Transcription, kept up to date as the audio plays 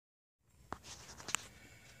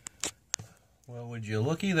Well, would you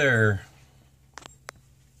looky there.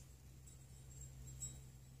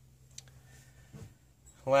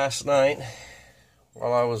 Last night,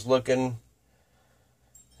 while I was looking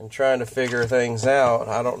and trying to figure things out,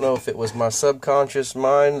 I don't know if it was my subconscious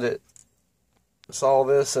mind that saw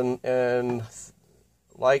this and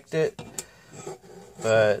liked it,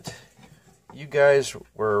 but you guys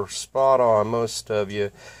were spot on. Most of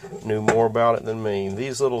you knew more about it than me.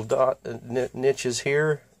 These little niches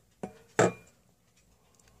here,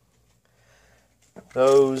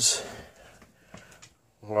 those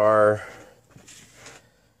are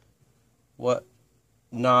what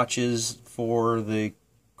notches for the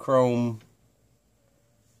chrome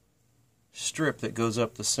strip that goes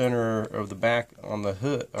up the center of the back on the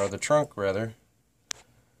hood, or the trunk rather.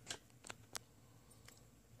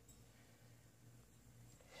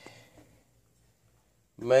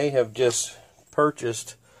 May have just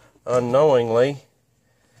purchased unknowingly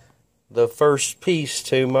the first piece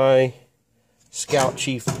to my Scout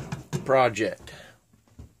Chief project.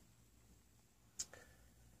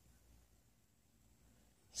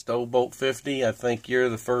 Stowbolt 50, I think you're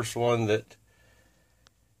the first one that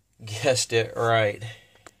guessed it right.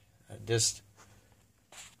 I just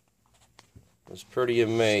was pretty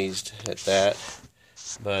amazed at that,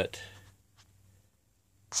 but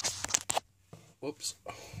whoops.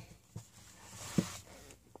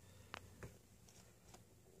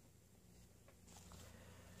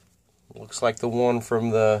 Looks like the one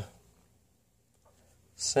from the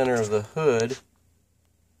center of the hood.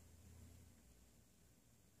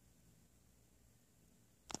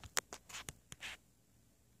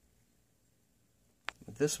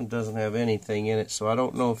 But this one doesn't have anything in it, so I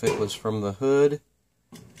don't know if it was from the hood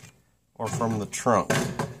or from the trunk.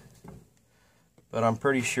 But I'm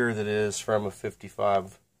pretty sure that it is from a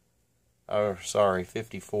 54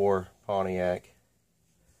 Pontiac.